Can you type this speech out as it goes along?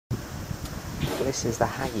This is the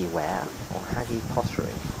Hagiware, or Hagi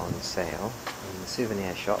Pottery, on sale in the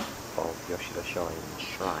souvenir shop of Yoshida Shoin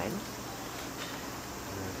Shrine.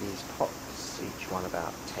 These pots, each one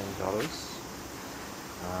about $10,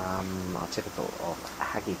 are typical of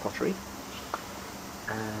Hagi pottery.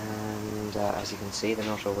 And as you can see, they're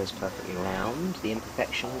not always perfectly round. The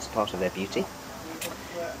imperfections are part of their beauty.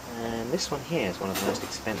 And this one here is one of the most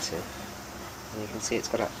expensive. And you can see it's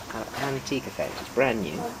got an antique effect. It's brand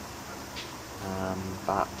new,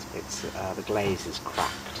 but it's the glaze is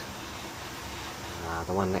cracked.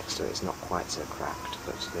 The one next to it is not quite so cracked,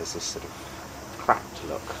 but there's this sort of cracked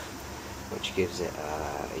look, which gives it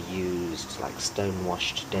a used, like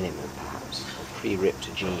stone-washed denim, perhaps, or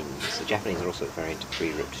pre-ripped jeans. The Japanese are also very into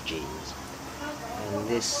pre-ripped jeans. And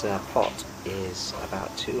this pot is about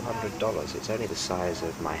 $200. It's only the size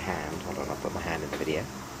of my hand. Hold on, I'll put my hand in the video.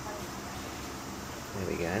 There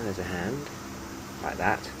we go, there's a hand, like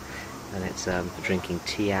that. And it's for drinking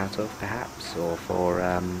tea out of, perhaps, or for,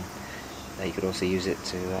 you could also use it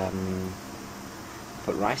to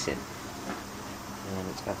put rice in. And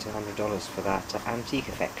it's about $200 for that antique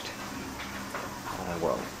effect.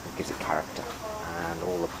 Well, it gives it character. And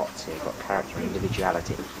all the pots here got character and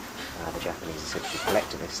individuality. The Japanese are simply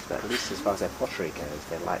collectivist, but at least as far as their pottery goes,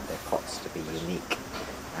 they like their pots to be unique.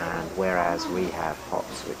 And whereas we have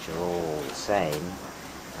pots which are all the same,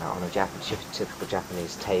 on a typical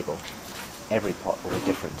Japanese table, every pot will be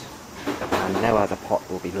different. And no other pot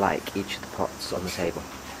will be like each of the pots on the table.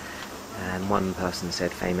 And one person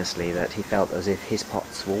said famously that he felt as if his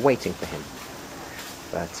pots were waiting for him.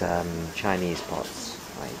 But Chinese pots,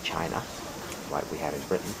 like China, like we have in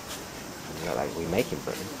Britain, and like we make in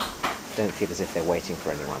Britain, don't feel as if they're waiting for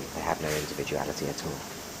anyone. They have no individuality at all.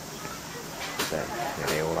 So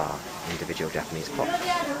they all are individual Japanese pots.